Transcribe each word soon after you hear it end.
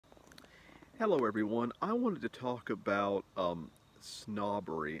Hello, everyone. I wanted to talk about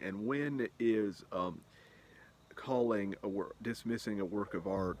snobbery and when is calling dismissing a work of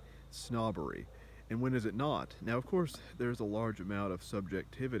art snobbery, and when is it not? Now, of course, there's a large amount of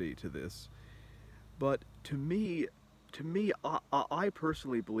subjectivity to this, but to me, I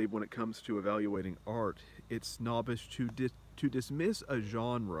personally believe when it comes to evaluating art, it's snobbish to dismiss a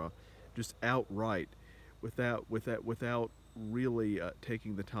genre just outright without really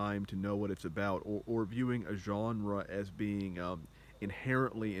taking the time to know what it's about, or viewing a genre as being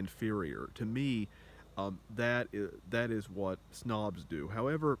inherently inferior. To me, that is what snobs do.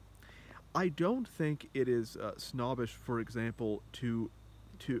 However, I don't think it is snobbish, for example, to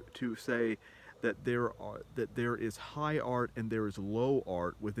say that there is high art and there is low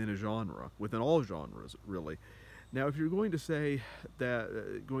art within a genre, within all genres, really. Now, if you're going to say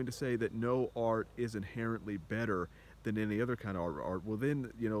that no art is inherently better than any other kind of art, well,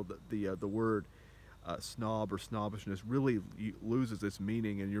 then the word snob or snobbishness really loses its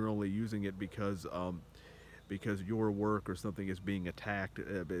meaning, and you're only using it because your work or something is being attacked,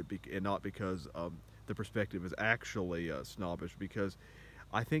 and not because the perspective is actually snobbish. Because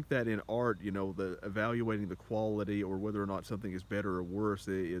I think that in art, the evaluating the quality or whether or not something is better or worse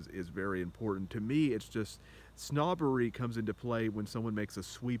is very important. To me, it's just snobbery comes into play when someone makes a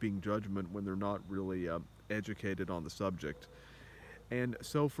sweeping judgment when they're not really educated on the subject. And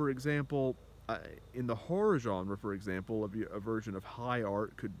so, for example, in the horror genre, for example, a version of high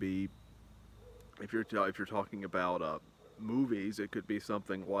art could be, if you're talking about movies, it could be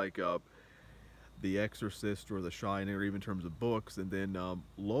something like The Exorcist or The Shining, or even in terms of books. And then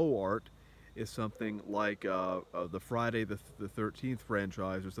low art is something like the Friday the 13th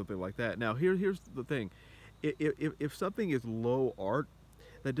franchise or something like that. Now, here's the thing: if something is low art,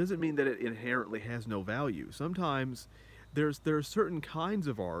 that doesn't mean that it inherently has no value. Sometimes there are certain kinds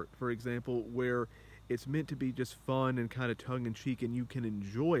of art, for example, where it's meant to be just fun and kind of tongue in cheek, and you can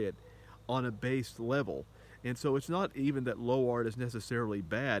enjoy it on a base level. And so it's not even that low art is necessarily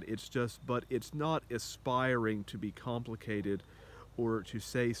bad. But it's not aspiring to be complicated or to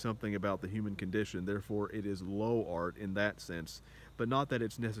say something about the human condition. Therefore, it is low art in that sense, but not that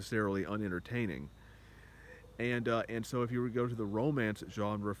it's necessarily unentertaining. And so if you were to go to the romance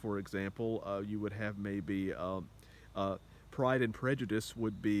genre, for example, you would have maybe uh, Pride and Prejudice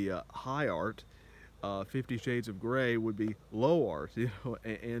would be high art. 50 Shades of Grey would be low art.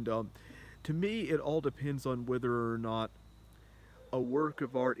 And to me, it all depends on whether or not a work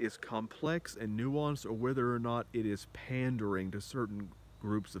of art is complex and nuanced, or whether or not it is pandering to certain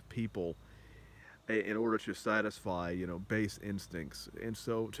groups of people in order to satisfy, base instincts. And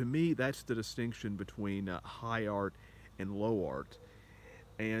so, to me, that's the distinction between high art and low art.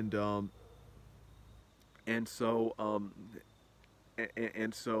 And and so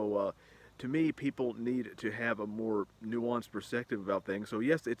and so to me, people need to have a more nuanced perspective about things. So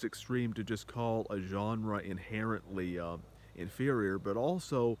yes, it's extreme to just call a genre inherently inferior, but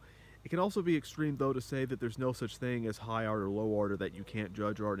also it can also be extreme, though, to say that there's no such thing as high art or low art, or that you can't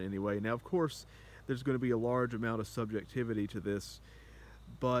judge art in any way. Now, of course, there's going to be a large amount of subjectivity to this,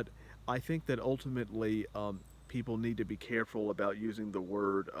 but I think that ultimately people need to be careful about using the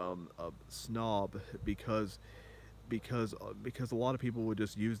word snob, because a lot of people would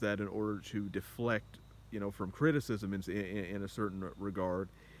just use that in order to deflect, from criticism in a certain regard,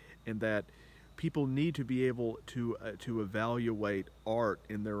 and that people need to be able to evaluate art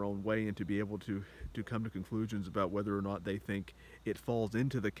in their own way, and to be able to come to conclusions about whether or not they think it falls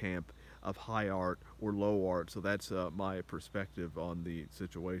into the camp of high art or low art. So that's my perspective on the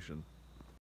situation.